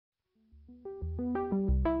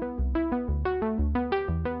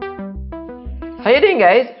How you doing,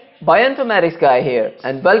 guys? Bioinformatics guy here,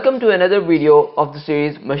 and welcome to another video of the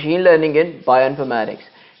series Machine Learning in Bioinformatics.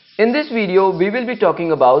 In this video we will be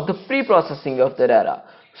talking about the pre-processing of the data.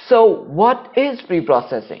 So what is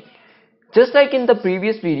pre-processing? Just like in the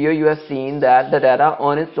previous video, you have seen that the data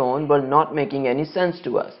on its own were not making any sense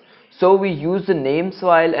to us. So we used the names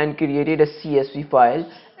file and created a CSV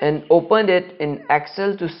file and opened it in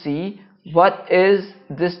Excel to see what is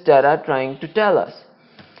this data trying to tell us.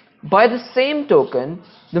 By the same token,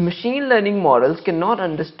 the machine learning models cannot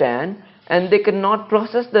understand and they cannot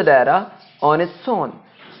process the data on its own.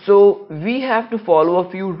 So we have to follow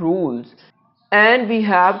a few rules and we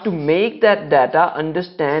have to make that data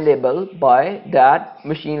understandable by that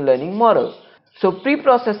machine learning model. So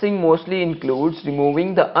pre-processing mostly includes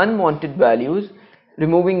removing the unwanted values,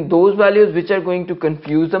 removing those values which are going to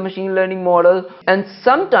confuse the machine learning model, and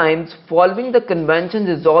sometimes following the conventions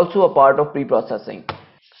is also a part of pre-processing.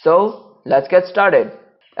 So let's get started.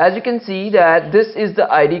 As you can see that this is the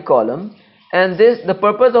ID column, and the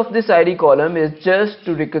purpose of this ID column is just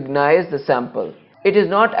to recognize the sample. It is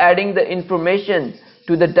not adding the information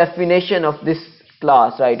to the definition of this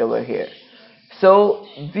class right over here. So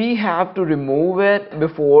we have to remove it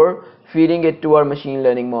before feeding it to our machine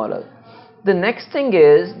learning model. The next thing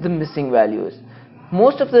is the missing values.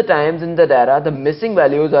 Most of the times in the data, the missing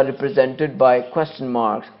values are represented by question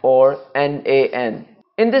marks or NaN.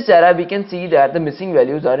 In this data, we can see that the missing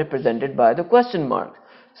values are represented by the question mark.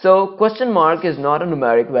 So question mark is not a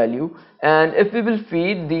numeric value, and if we will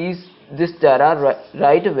feed this data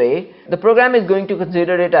right away, the program is going to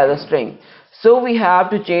consider it as a string. So we have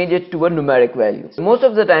to change it to a numeric value. Most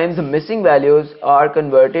of the times the missing values are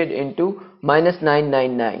converted into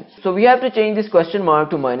 -999. So we have to change this question mark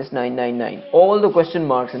to -999, all the question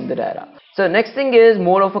marks in the data. So next thing is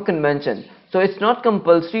more of a convention. So it's not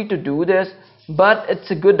compulsory to do this, but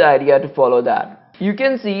it's a good idea to follow that. You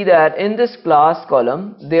can see that in this class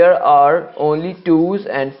column there are only 2s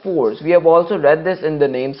and 4s. We have also read this in the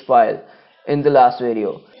names file in the last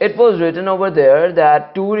video. It was written over there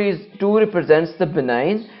that 2 represents the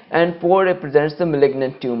benign and 4 represents the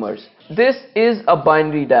malignant tumors. This is a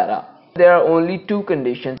binary data. There are only two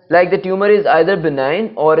conditions, like the tumor is either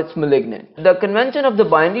benign or it's malignant. The convention of the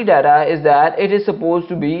binary data is that it is supposed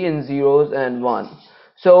to be in 0s and 1s.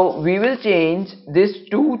 So we will change this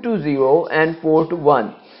 2 to 0 and 4 to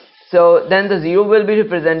 1. So then the 0 will be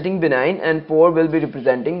representing benign and 4 will be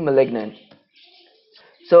representing malignant.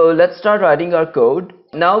 So let's start writing our code.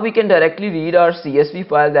 Now we can directly read our CSV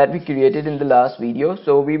file that we created in the last video.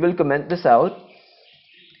 So we will comment this out,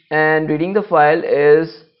 and reading the file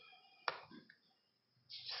is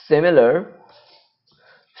similar.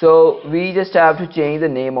 So we just have to change the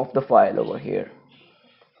name of the file over here,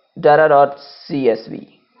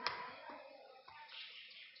 data.csv.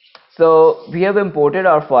 So we have imported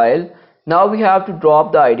our file. Now we have to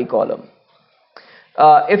drop the ID column.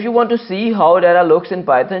 If you want to see how data looks in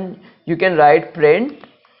Python, you can write print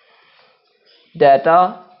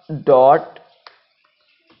data.head.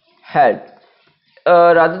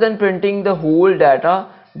 Rather than printing the whole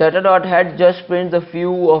data.head just prints a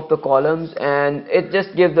few of the columns, and it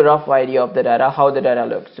just gives the rough idea of the data, how the data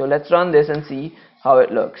looks. So let's run this and see how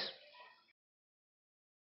it looks.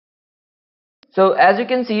 So as you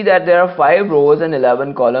can see that there are 5 rows and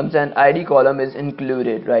 11 columns, and ID column is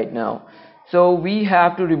included right now. So we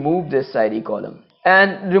have to remove this ID column,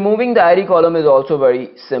 and removing the ID column is also very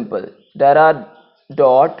simple.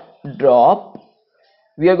 Data.drop,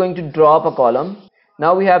 we are going to drop a column.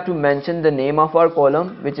 Now we have to mention the name of our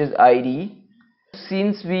column, which is ID.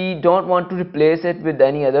 Since we don't want to replace it with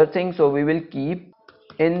any other thing, so we will keep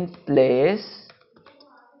in place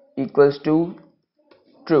equals to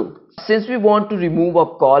true. Since we want to remove a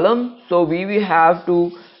column, so we will have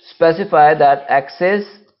to specify that access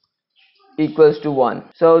equals to 1.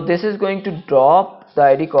 So this is going to drop the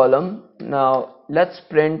ID column. Now let's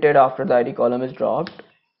print it after the ID column is dropped.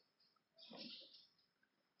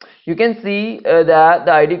 You can see that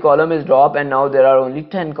the ID column is dropped, and now there are only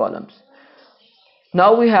 10 columns.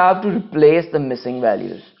 Now we have to replace the missing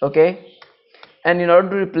values, okay? And in order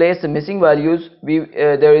to replace the missing values,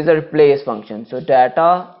 there is a replace function. So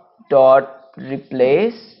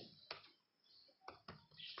data.replace.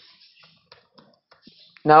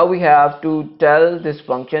 Now we have to tell this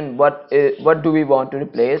function what do we want to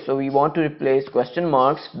replace. So we want to replace question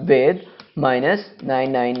marks with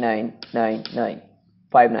 -99999,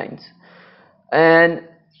 5 nines, and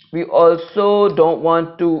we also don't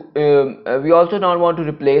want to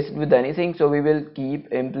replace it with anything. So we will keep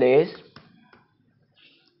in place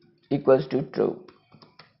equals to true.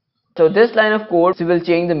 So this line of code will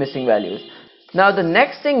change the missing values. Now the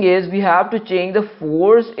next thing is we have to change the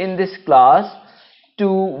 4s in this class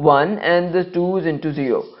to 1 and the 2s into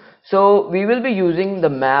 0. So we will be using the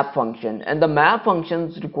map function, and the map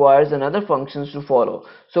functions requires another functions to follow.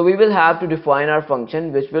 So we will have to define our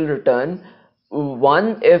function which will return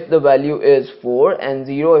 1 if the value is 4 and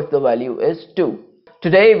 0 if the value is 2.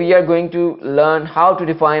 Today we are going to learn how to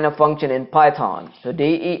define a function in Python. So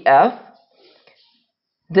def,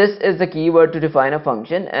 this is the keyword to define a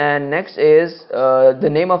function, and next is the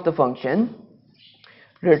name of the function,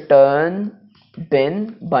 return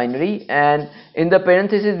bin binary, and in the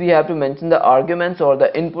parentheses we have to mention the arguments or the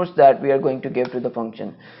inputs that we are going to give to the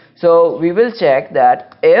function. So we will check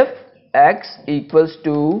that if x equals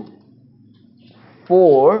to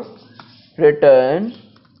 4, return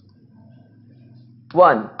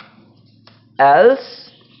 1, else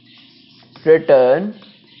return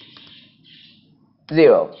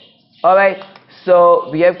 0. Alright, so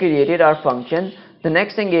we have created our function. The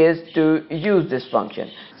next thing is to use this function.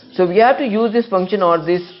 So we have to use this function on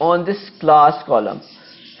this class column.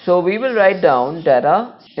 So we will write down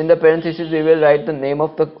data, in the parentheses we will write the name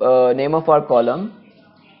of our column,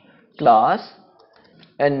 class,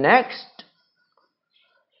 and next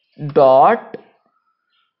dot.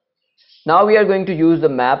 Now we are going to use the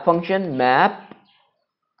map function, map,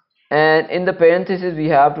 and in the parentheses we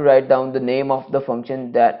have to write down the name of the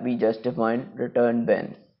function that we just defined, return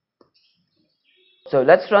bin. So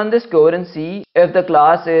let's run this code and see if the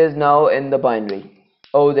class is now in the binary.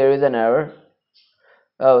 Oh, there is an error.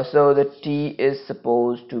 Oh, so the T is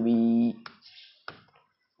supposed to be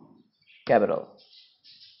capital.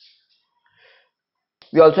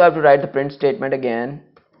 We also have to write the print statement again,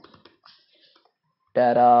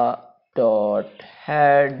 data dot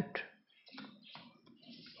head.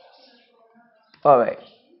 Alright,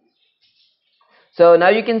 so now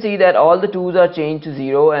you can see that all the 2's are changed to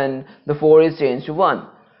 0 and the 4 is changed to 1.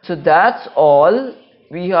 So that's all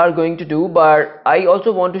we are going to do, but I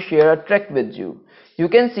also want to share a trick with you. You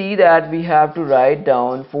can see that we have to write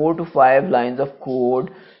down 4 to 5 lines of code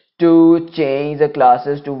to change the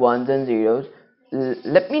classes to 1s and 0s.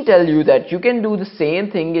 Let me tell you that you can do the same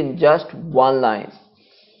thing in just one line.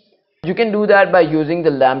 You can do that by using the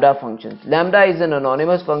lambda functions. Lambda is an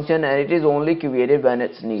anonymous function and it is only created when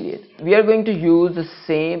it's needed. We are going to use the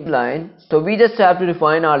same line, so we just have to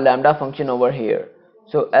define our lambda function over here.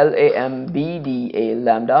 So lambda,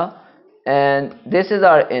 lambda, and this is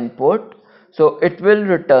our input. So it will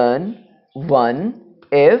return 1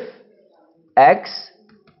 if x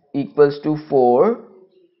equals to 4,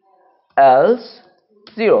 else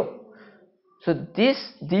 0. So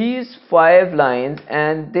these 5 lines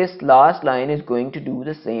and this last line is going to do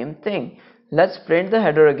the same thing. Let's print the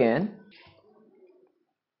header again.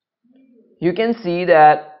 You can see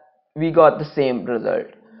that we got the same result.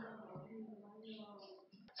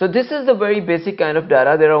 So this is the very basic kind of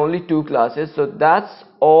data. There are only 2 classes, so that's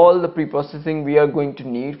all the preprocessing we are going to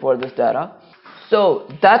need for this data. So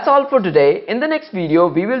that's all for today. In the next video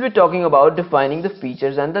we will be talking about defining the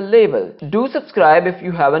features and the label. Do subscribe if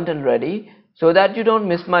you haven't already, so that you don't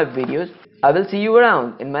miss my videos. I will see you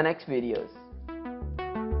around in my next videos.